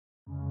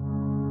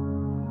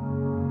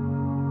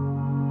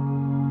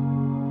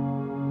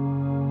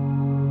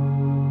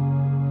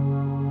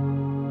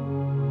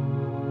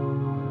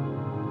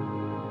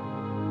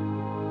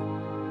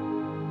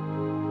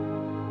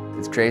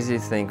crazy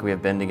to think we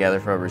have been together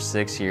for over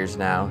 6 years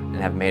now and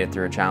have made it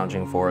through a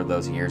challenging 4 of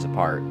those years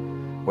apart.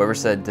 Whoever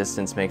said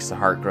distance makes the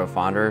heart grow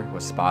fonder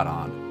was spot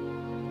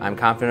on. I'm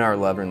confident our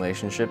love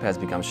relationship has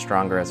become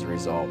stronger as a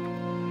result.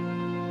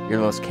 You're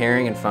the most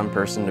caring and fun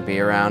person to be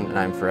around, and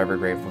I'm forever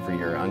grateful for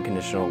your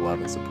unconditional love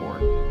and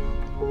support.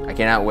 I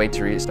cannot wait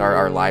to restart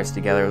our lives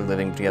together,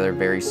 living together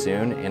very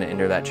soon, and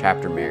enter that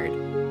chapter married.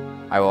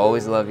 I will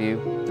always love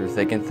you through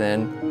thick and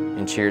thin,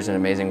 and cheers an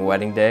amazing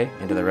wedding day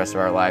into the rest of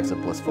our lives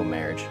of blissful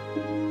marriage.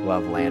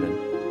 Love, Landon.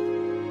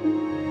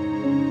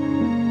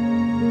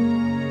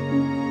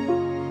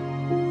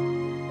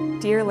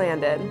 Dear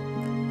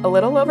Landon, a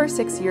little over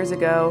 6 years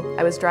ago,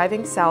 I was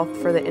driving south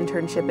for the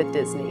internship at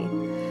Disney.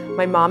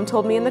 My mom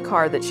told me in the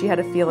car that she had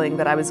a feeling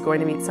that I was going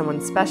to meet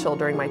someone special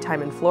during my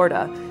time in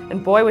Florida,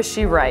 and boy was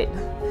she right.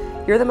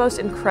 You're the most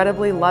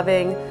incredibly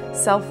loving,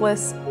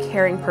 selfless,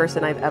 caring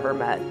person I've ever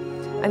met.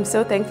 I'm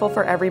so thankful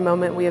for every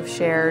moment we have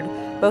shared,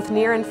 both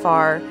near and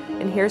far,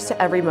 and here's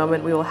to every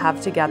moment we will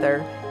have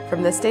together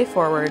from this day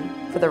forward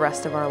for the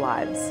rest of our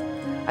lives.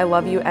 I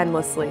love you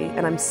endlessly,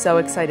 and I'm so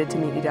excited to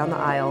meet you down the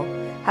aisle.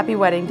 Happy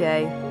wedding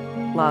day.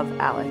 Love,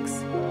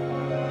 Alex.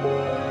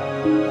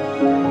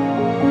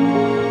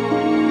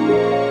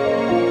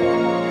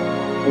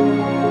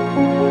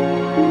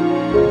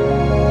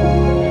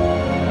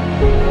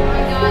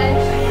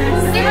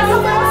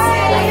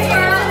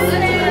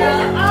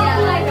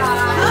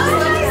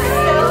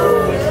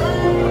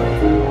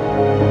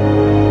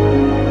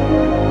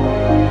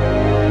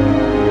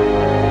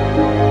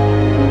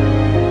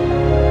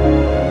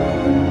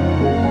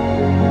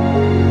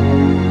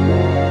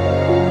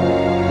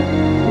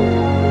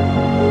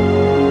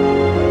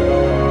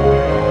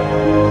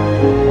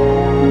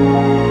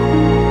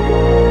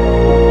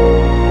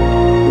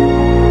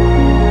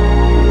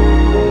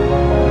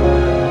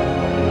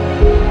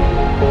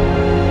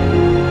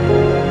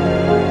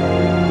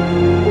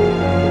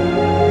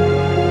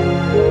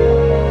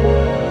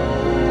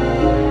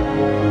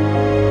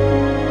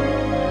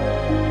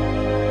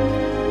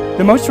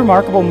 The most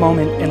remarkable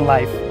moment in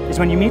life is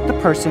when you meet the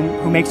person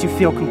who makes you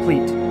feel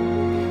complete.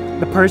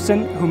 The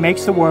person who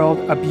makes the world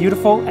a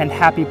beautiful and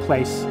happy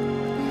place.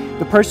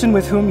 The person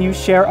with whom you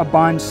share a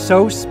bond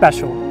so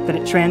special that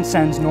it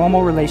transcends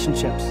normal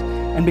relationships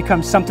and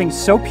becomes something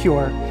so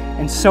pure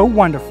and so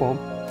wonderful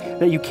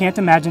that you can't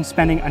imagine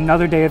spending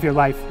another day of your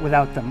life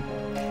without them.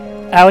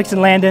 Alex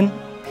and Landon,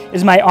 it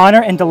is my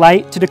honor and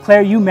delight to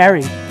declare you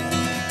married.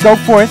 Go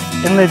forth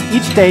and live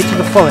each day to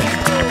the fullest.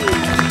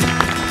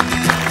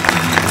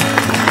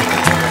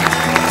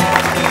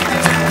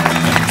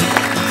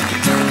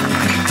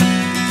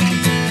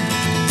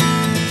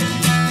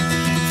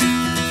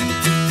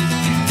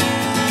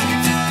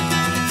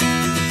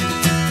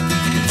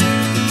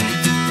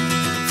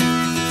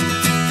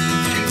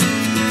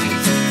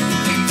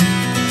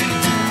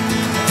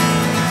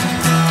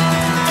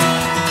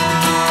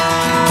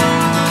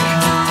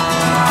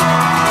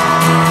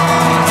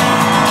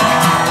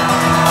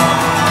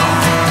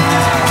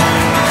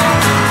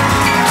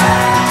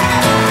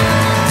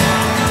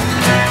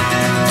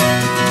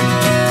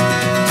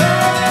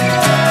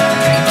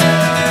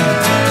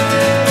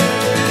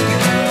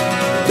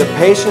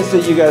 The patience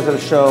that you guys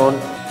have shown,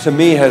 to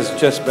me, has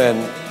just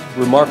been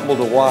remarkable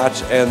to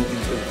watch, and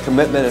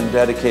commitment and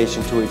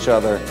dedication to each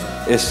other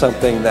is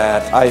something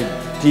that I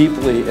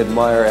deeply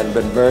admire and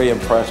been very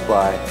impressed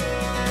by.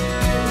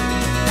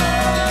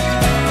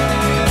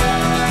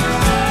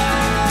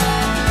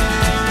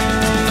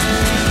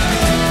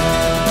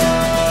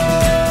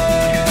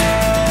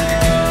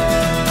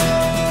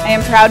 I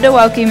am proud to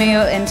welcome you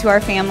into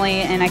our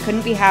family, and I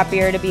couldn't be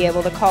happier to be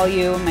able to call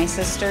you my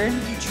sister,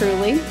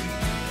 truly.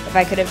 If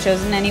I could have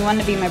chosen anyone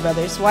to be my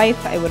brother's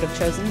wife, I would have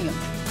chosen you.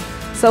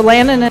 So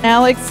Landon and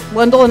Alex,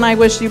 Wendell and I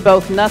wish you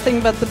both nothing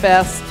but the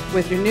best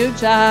with your new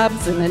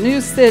jobs in the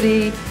new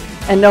city,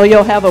 and know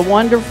you'll have a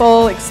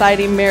wonderful,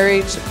 exciting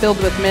marriage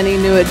filled with many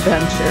new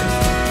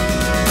adventures.